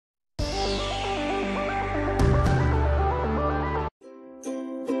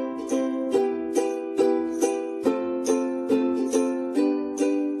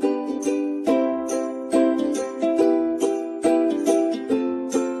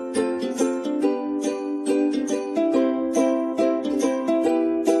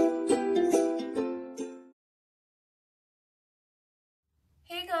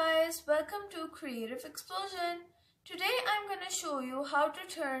creative explosion. Today I'm going to show you how to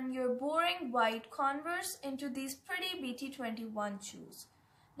turn your boring white Converse into these pretty BT21 shoes.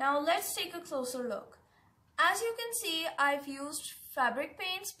 Now let's take a closer look. As you can see, I've used fabric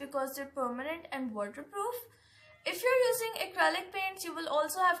paints because they're permanent and waterproof. If you're using acrylic paints, you will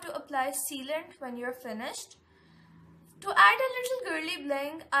also have to apply sealant when you're finished. To add a little girly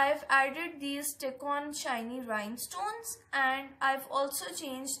bling, I've added these stick-on shiny rhinestones, and I've also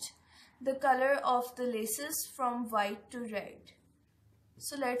changed the color of the laces from white to red.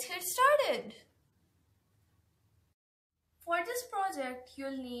 So let's get started. For this project,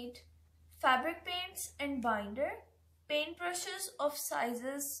 you'll need fabric paints and binder, paintbrushes of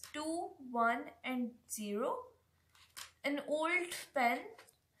sizes 2, 1 and 0, an old pen,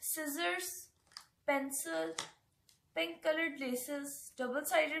 scissors, pencil, pink colored laces,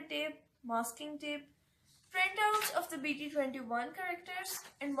 double-sided tape, masking tape, printouts of the BT21 characters,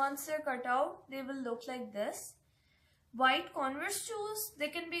 and once they're cut out, they will look like this. White Converse shoes, they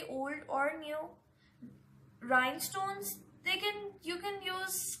can be old or new. Rhinestones, you can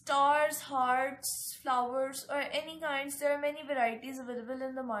use stars, hearts, flowers, or any kinds. There are many varieties available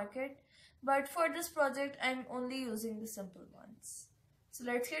in the market, but for this project, I'm only using the simple ones. So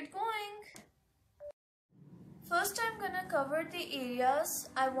let's get going. First, I'm gonna cover the areas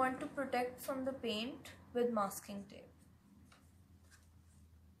I want to protect from the paint with masking tape.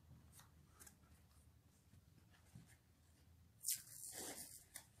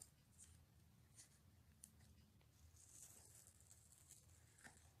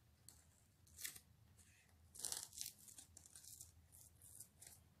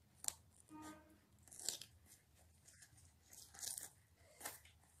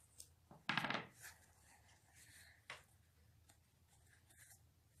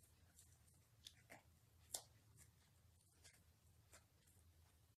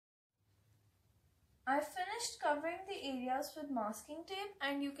 I've finished covering the areas with masking tape,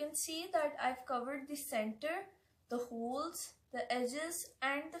 and you can see that I've covered the center, the holes, the edges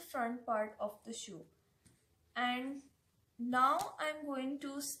and the front part of the shoe. And now I'm going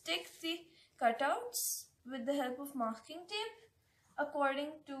to stick the cutouts with the help of masking tape according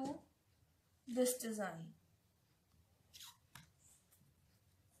to this design.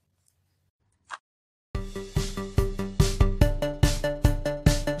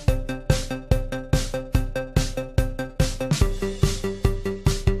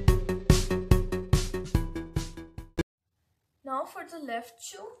 Now for the left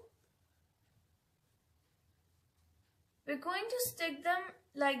shoe, we're going to stick them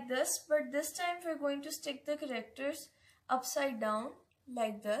like this, but this time we're going to stick the characters upside down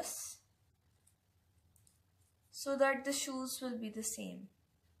like this, so that the shoes will be the same.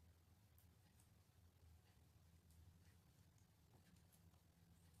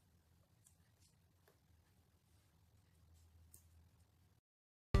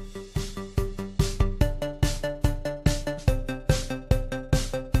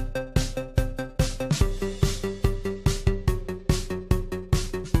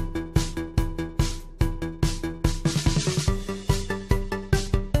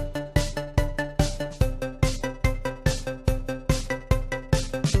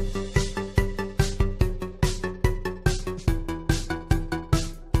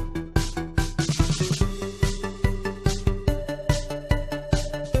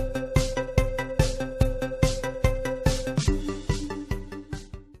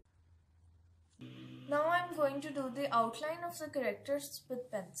 Now I'm going to do the outline of the characters with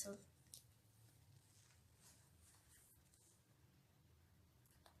pencil.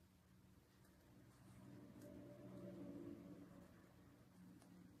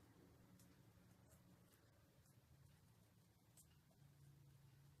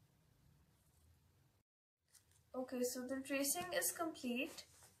 Okay, so the tracing is complete.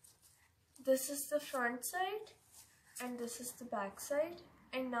 This is the front side and this is the back side,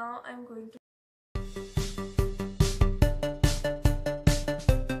 and now I'm going to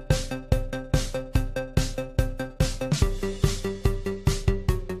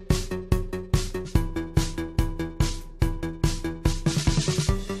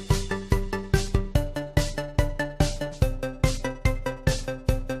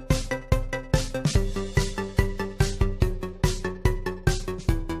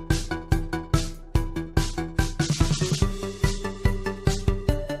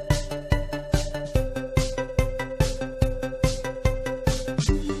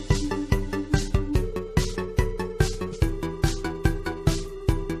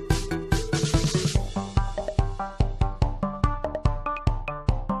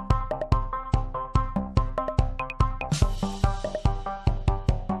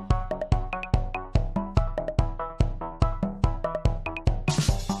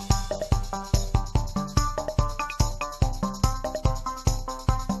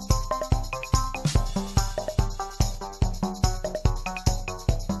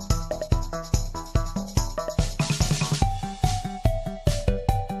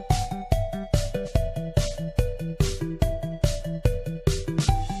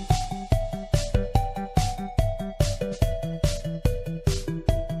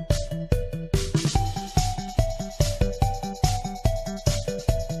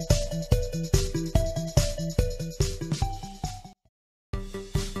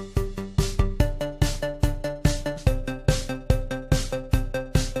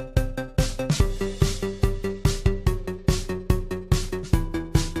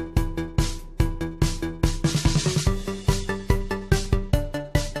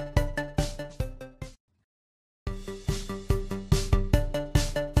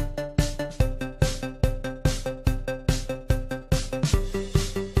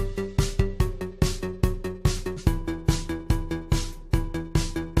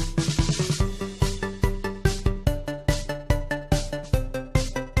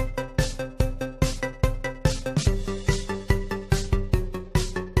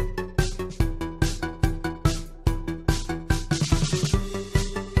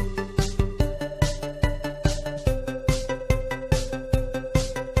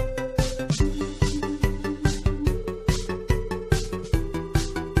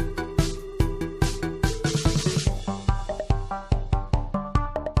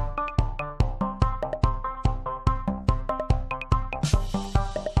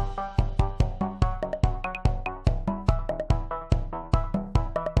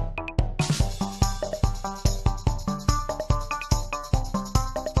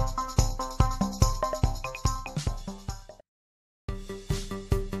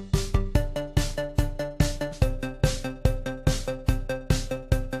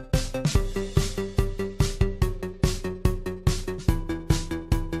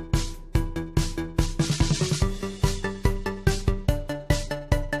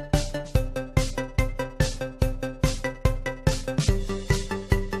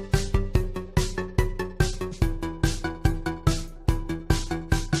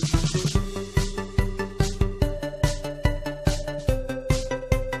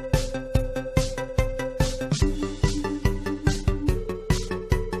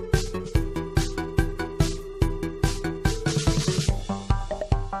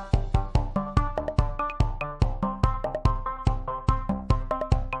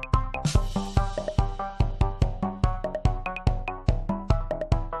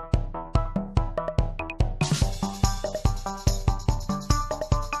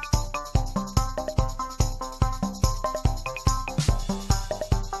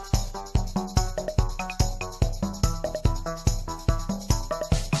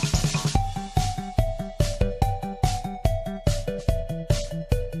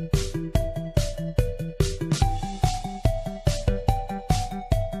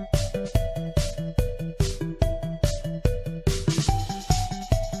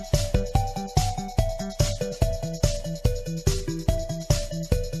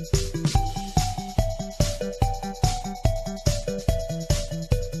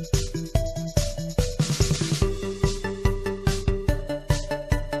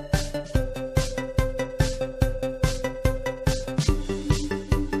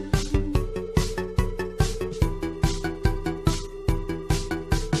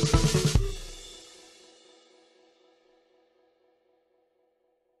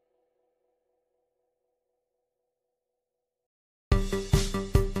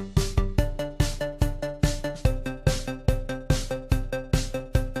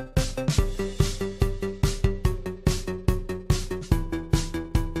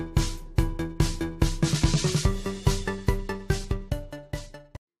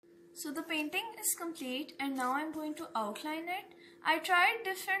complete and now I'm going to outline it. I tried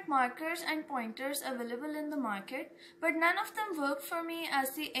different markers and pointers available in the market, but none of them worked for me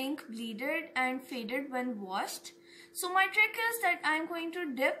as the ink bleeded and faded when washed. So my trick is that I'm going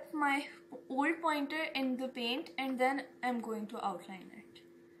to dip my old pointer in the paint and then I'm going to outline it.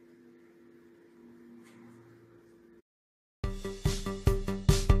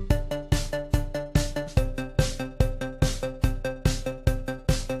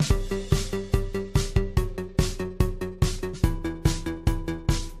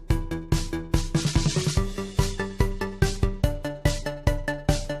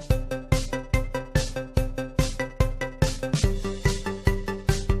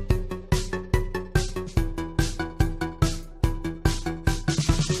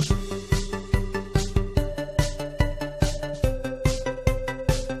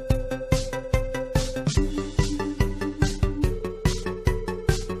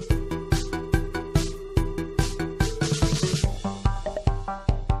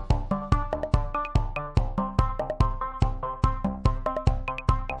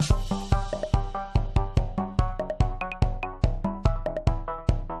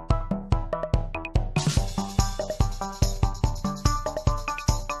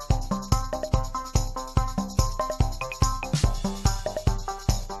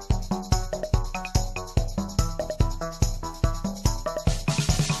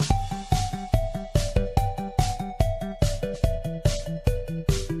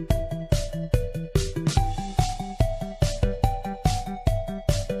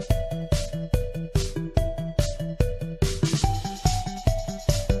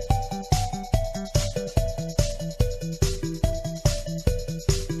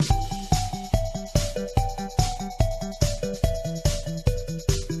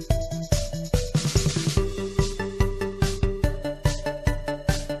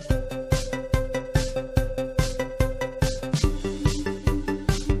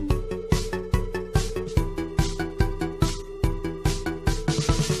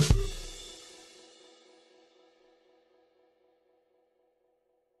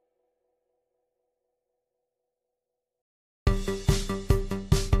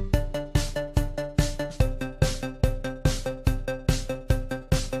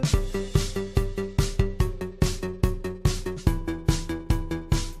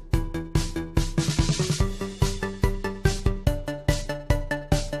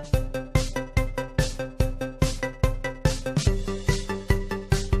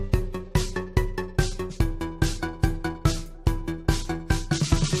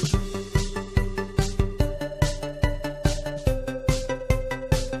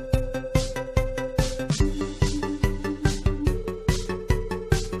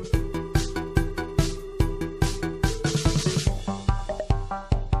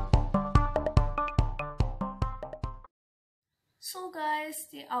 So guys,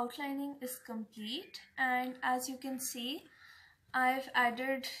 the outlining is complete, and as you can see, I've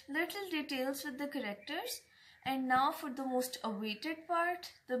added little details with the characters. And now for the most awaited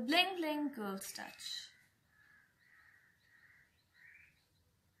part, the bling bling girl's touch.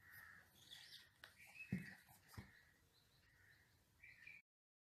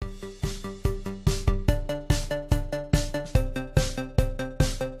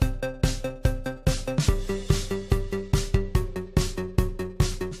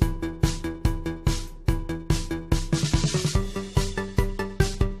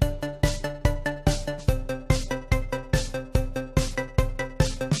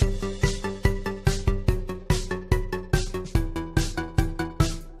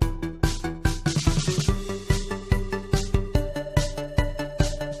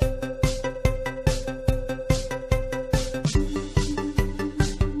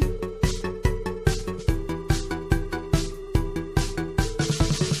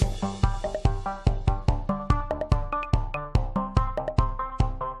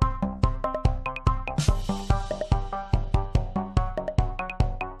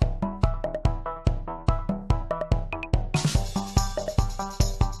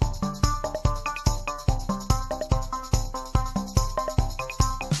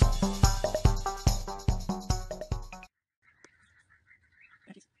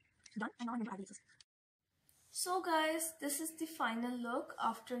 Done, and now I'm going to add laces. So guys, this is the final look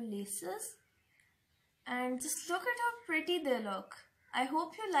after laces, and just look at how pretty they look. I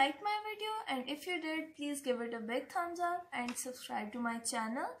hope you liked my video, and if you did, please give it a big thumbs up and subscribe to my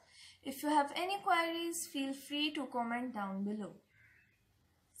channel. If you have any queries, feel free to comment down below.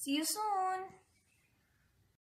 See you soon.